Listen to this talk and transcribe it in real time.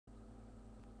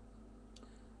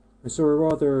I saw a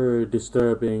rather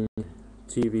disturbing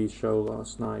TV show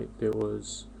last night. It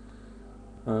was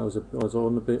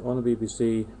on the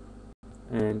BBC,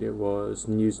 and it was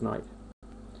Newsnight.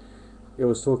 It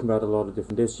was talking about a lot of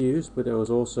different issues, but there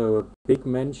was also a big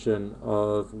mention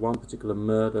of one particular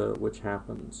murder which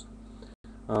happens.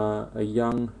 A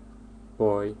young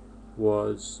boy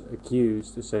was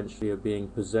accused essentially of being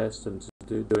possessed and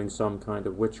doing some kind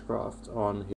of witchcraft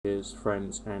on his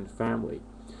friends and family,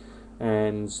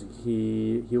 and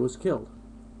he was killed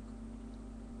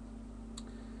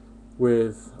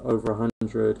with over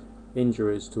 100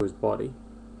 injuries to his body.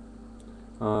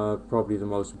 Probably the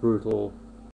most brutal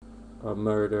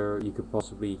murder you could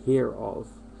possibly hear of.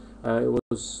 It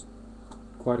was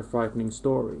quite a frightening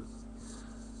story.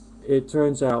 It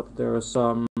turns out there are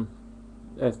some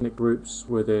ethnic groups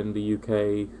within the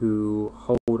UK who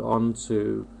hold on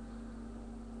to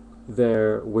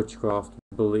their witchcraft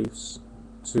beliefs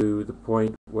to the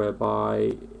point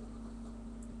whereby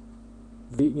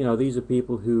these are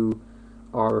people who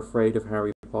are afraid of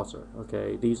Harry Potter.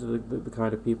 Okay, these are the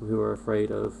kind of people who are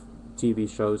afraid of TV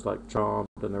shows like Charmed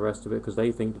and the rest of it, because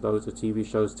they think those are TV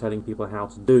shows telling people how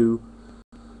to do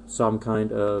some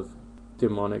kind of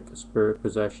demonic spirit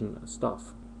possession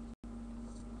stuff.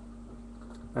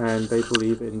 And they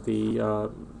believe in the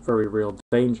very real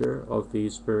danger of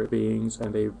these spirit beings,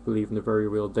 and they believe in the very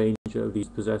real danger of these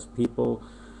possessed people,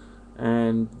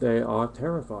 and they are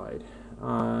terrified.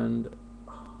 And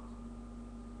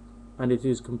it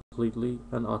is completely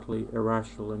and utterly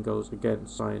irrational and goes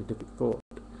against scientific thought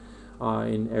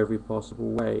in every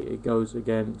possible way. It goes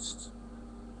against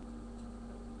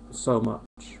so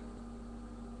much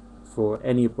for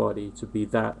anybody to be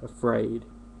that afraid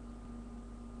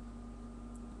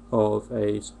of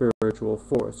a spiritual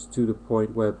force to the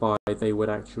point whereby they would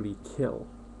actually kill.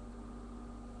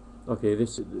 Okay,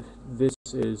 this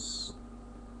is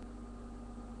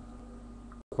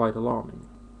quite alarming.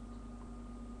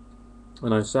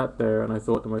 And I sat there and I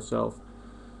thought to myself,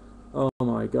 oh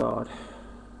my God,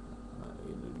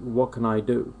 what can I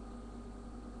do?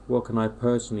 What can I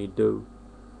personally do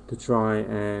to try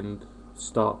and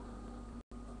stop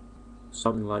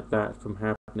something like that from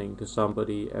happening to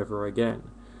somebody ever again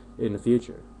in the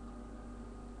future?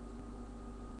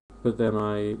 But then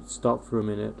I stopped for a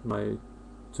minute and I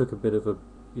took a bit of a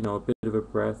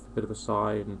breath, a bit of a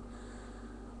sigh, and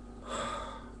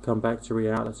come back to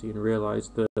reality and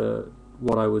realized that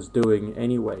what I was doing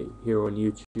anyway here on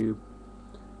YouTube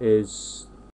is,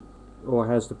 or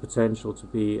has the potential to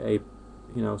be,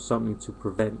 something to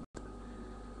prevent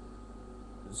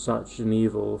such an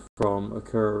evil from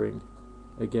occurring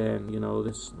again.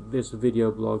 This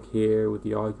video blog here, with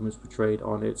the arguments portrayed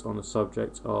on it on the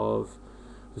subject of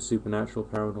the supernatural,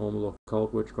 paranormal, or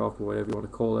occult, witchcraft, or whatever you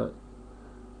want to call it,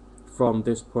 from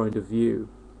this point of view,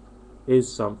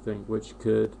 is something which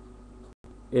could,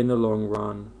 in the long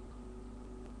run,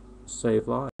 save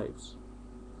lives.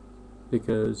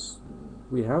 Because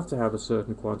we have to have a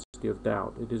certain quantity of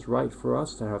doubt. It is right for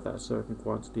us to have that certain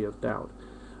quantity of doubt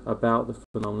about the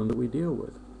phenomenon that we deal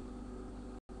with.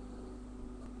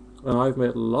 And I've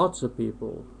met lots of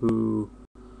people who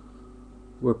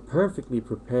were perfectly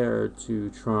prepared to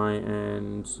try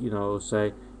and,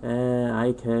 say,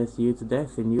 I curse you to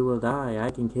death and you will die. I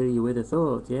can kill you with a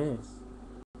thought, yes.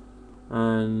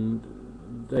 And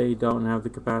they don't have the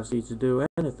capacity to do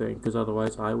anything, because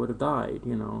otherwise I would have died,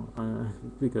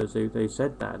 because they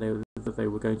said that they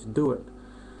were going to do it.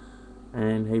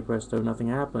 And hey presto, nothing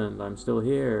happened. I'm still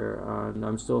here, and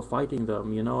I'm still fighting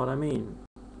them, you know what I mean?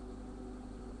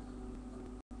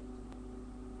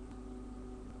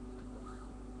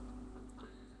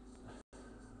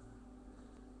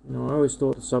 I always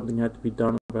thought that something had to be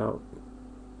done about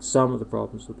some of the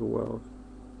problems of the world,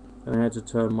 and I had to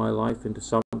turn my life into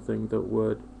something that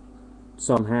would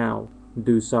somehow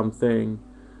do something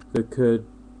that could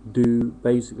do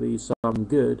basically some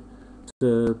good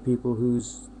to people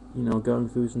who's going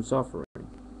through some suffering.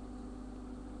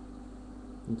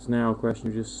 It's now a question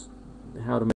of just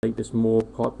how to make this more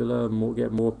popular,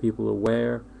 get more people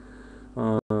aware,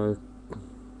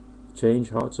 change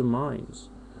hearts and minds.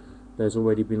 There's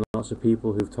already been lots of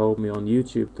people who've told me on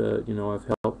YouTube that I've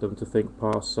helped them to think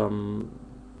past some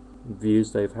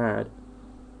views they've had.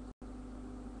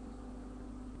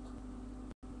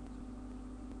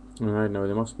 And I know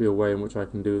there must be a way in which I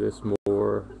can do this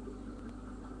more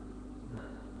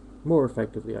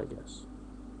effectively, I guess.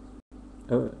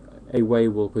 A way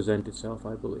will present itself,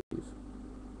 I believe.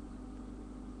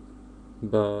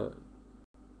 But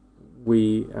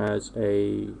we, as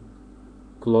a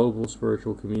global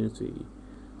spiritual community,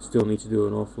 still need to do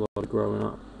an awful lot of growing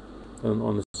up.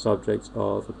 on the subject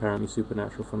of apparently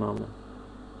supernatural phenomena.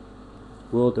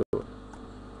 We'll do it.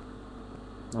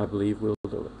 I believe we'll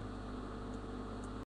do it.